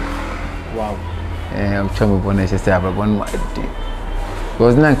twa me bo wow I'm trying to bonus say about 1 month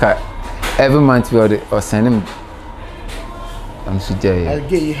because nanka every month we are send him I'm suggesting I'll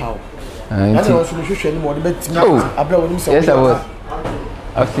get you how I don't know solution anymore the bet abra woni say yes I was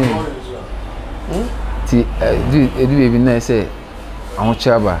I've seen ti do baby na say I want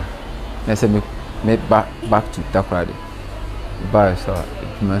chaba na say me back to Takrade buy so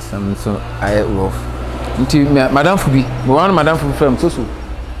so I rough until madam fubi me one madam fubi from so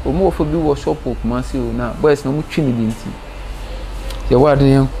omo ofo bi wo shop o kuma se o na boys no mu twi ni dinti ye wa de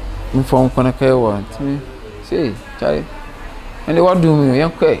yen mfon kona kai wa ntimi sei chai ene wa do mi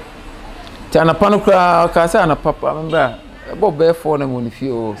yen kai ta na pano kra ka sa na papa mbra bo be for na mo ni fi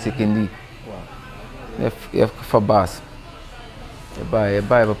o sekendi ye fa bas e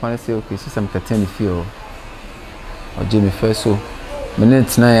ba papa na se okay system ka ten fi o je mi fe so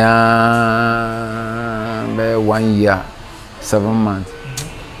minute na ya be 1 year 7 months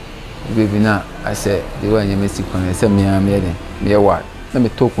baby na I said the way you make it I said me what na me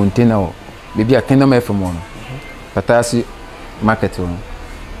to container o baby akenda me from on patasi market o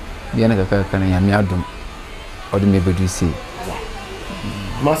bia na kaka na ya me adom o de me bedu see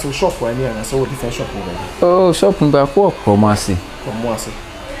massive shop wa ni na so different shop o oh shop ba ko komasi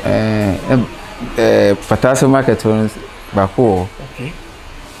patasi market o ba ko okay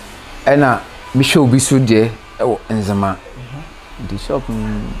ena mi show bi so de e wo enzama the shop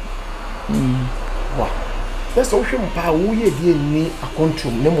wow that's all him pa wo ye die ni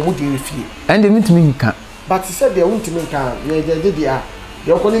akontrum na mo de refie and me to me nka but he said they won't me nka ye je dia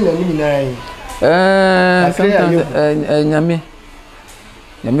they ko ni na ni nyina sometimes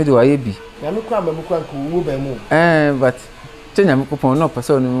nyame do aye bi nyame kwa ba mu kwa nka wo ba mu but che nyame kopon no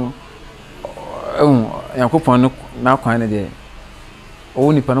pese onu yakopon no na kwan ne de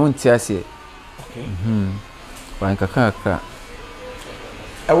o ni pa no nti ase okay wan kaka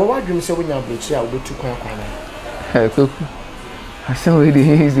I want you to say when you are breaking, I will be too quiet. I said, we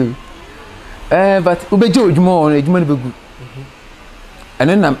did but Ubejo, you more on a human good. And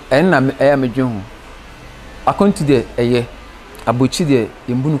then I am a John. I come to the a year, a butcher there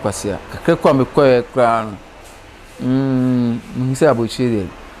in Bunupasia, a crack me quiet crown. Say about there.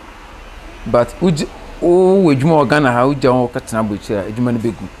 But would you more Ghana how John Catana butcher, a human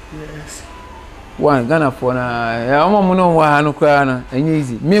be good? Yes. One Ghana for na ya mama no wa no kra na enye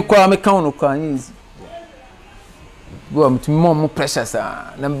easy me kwa me kan no kwa enye easy go am to mom pressure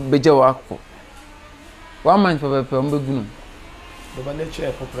sa na beje wa ko 1 month for pe mbegu no do ba na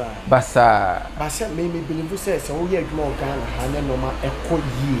che popra basa me believe say wo ye adwuma o Ghana ha na no ma ekọ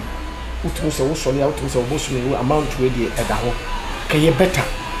yie utumu se wo so ya utumu se wo bosu ni amount we dey eda ho ka ye better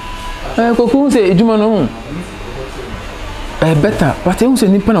koku se adwuma no better but you say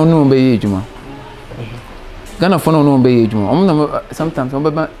nipa na no be ye adwuma Ghana for no be ye adwuma sometimes on be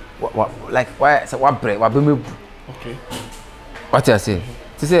like why say what bread what be mebu okay what I say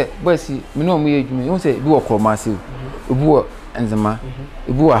to say boys me no me adwuma you say bi wo kroma se obi wo enzema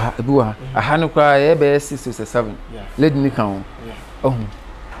ebi wa aha no kwa ye be 6 to 7 lady ni kan oh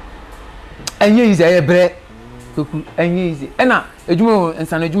enye izi aye bre koku enye izi ena adwuma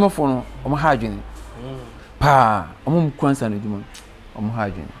ensana adwuma fo no omo ha adwene pa omo mkwansa na adwuma omo ha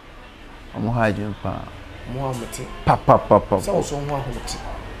adwene pa Muhammad pa so ho ahomti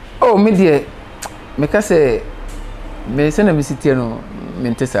oh me de me ka se me se na me sitie no me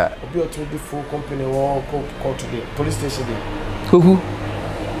ntesa obi o to the full company wo call to the police station there koku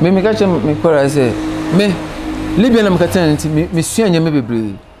me ka che me kwara se me Libya na me ka tena nti me sua nya me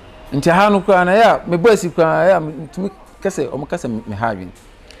bebre nti ha no kwa na ya me boss kwa ya ntumi ka se o me ka se me ha adwene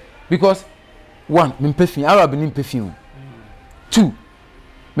because one mempefi Arab ni mempefi two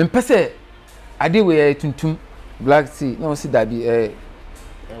mempese ade we tuntum black tea no see dabi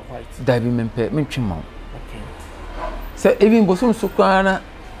white dabi mempe mentwema okay so even bosom so kwana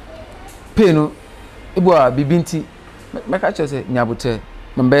pay no ebo a bibinti meka che se nyabote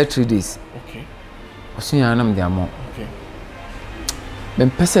membe 3 days okay osunya na mde amo okay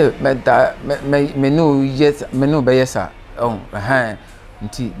mempese me no yes me no be yes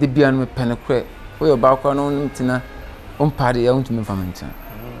nti de bia no pene kre wo yo ba kwa no ntina ompade ya untumi famanta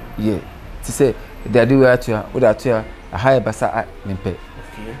ye ti say de ade we atua wo da atua aha basa mempe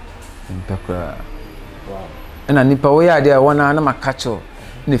okay mempe kra wow ena nipa wo ya de wona na makacho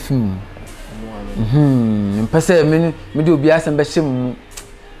na film mpese me de obi asem be hyem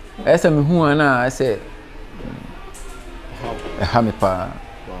ese me hu ana ese ha me pa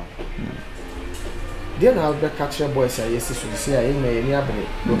dia na be catch boys ya yesi so say ayi na eni abre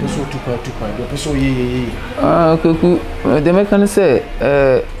do peso 2.2 do peso ye kuku de me kan say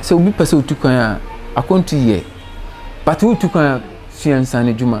so obi peso 2 kwan akontu ye but wo 2 kwan fiansa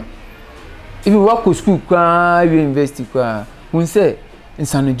ne djuma if you work school kwa university kwa hun say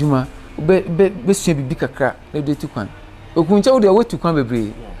insane djuma be sua bibi kakra na de 2 kwan okuncha wo de wo 2 kwan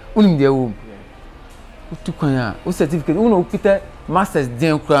bebre unim de wo 2 kwan wo certificate wo no pita masters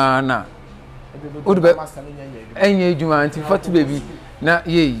den kwa na Odube enye juma anti fatu baby na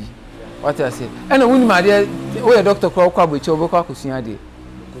ye what I say and when my dear we doctor kwa agbeche obekwa akosun de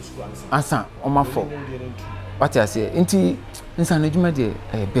ansa o ma for what I say nti nsa na juma de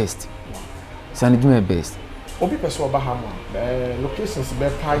best san juma best obi person oba ha mo locations be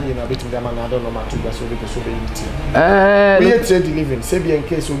paye na betum dem na do no ma to be so be yiti we trade living say be in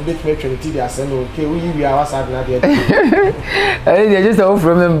case we bet me trinity dey asem okay we are outside na there they just all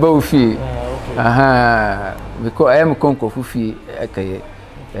from them both aha because I am konko fufi akaye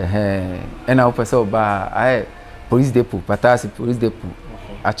and I person ba I police depot patasi police depot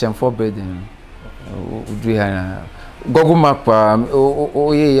achem for building udri ha Google map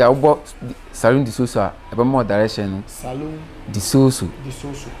ye ya obo salon di soso eba more direction salon di soso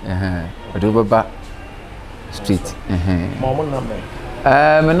odo baba street mama number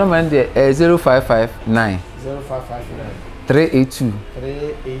my number dey 0559 382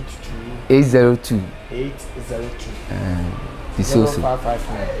 802 the source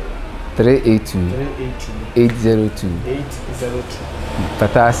 382 802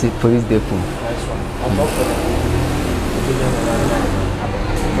 Tatasi Police Depot. Nice one.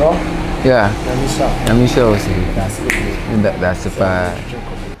 Bro? Yeah. Namisha was that's the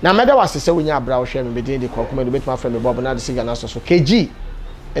now meda was say we nya bra wo hwe me be din de kokoma do betma friend me bob na de siga na so KG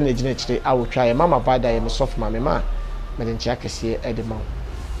ene gina chire a wo twa ye mama bada ye me soft mama ma me de ntia kese e de ma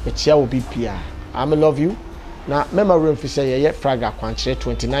me tia wo bipia I love you na mema room fi say ye frag akwanchire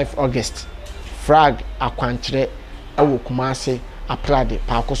 29th August frag akwanchire e wo Kumase aprade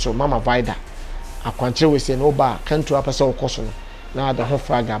pa akoso mama vida akwanchire we say no ba kantu apese wo koso na the ho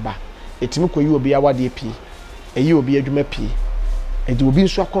frag aba etimi ko yi obi awade pie eyi obi adwuma pie edi obi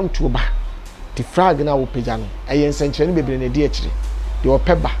nso akonto ba the frag na wo peja no eye nsenkyere ne bebre na di akire de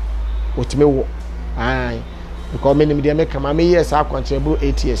opeba otime wo ai because me nim de me kama me yes akwankyere bro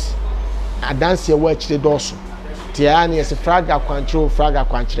 8 years adanse wo akire doso ti ani yes frag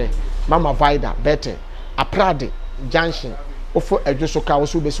akwankyere mama vida better aprade junction ofo adwoso ka wo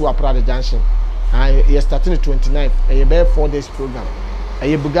so be so aprade junction ai yes starting 29th eye be 4 days program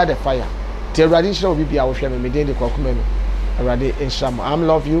eye buga the fire ti awrade shira obi bia wo hwe me den de kokoma no awrade inshama I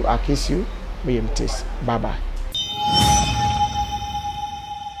love you I kiss you me am taste bye bye.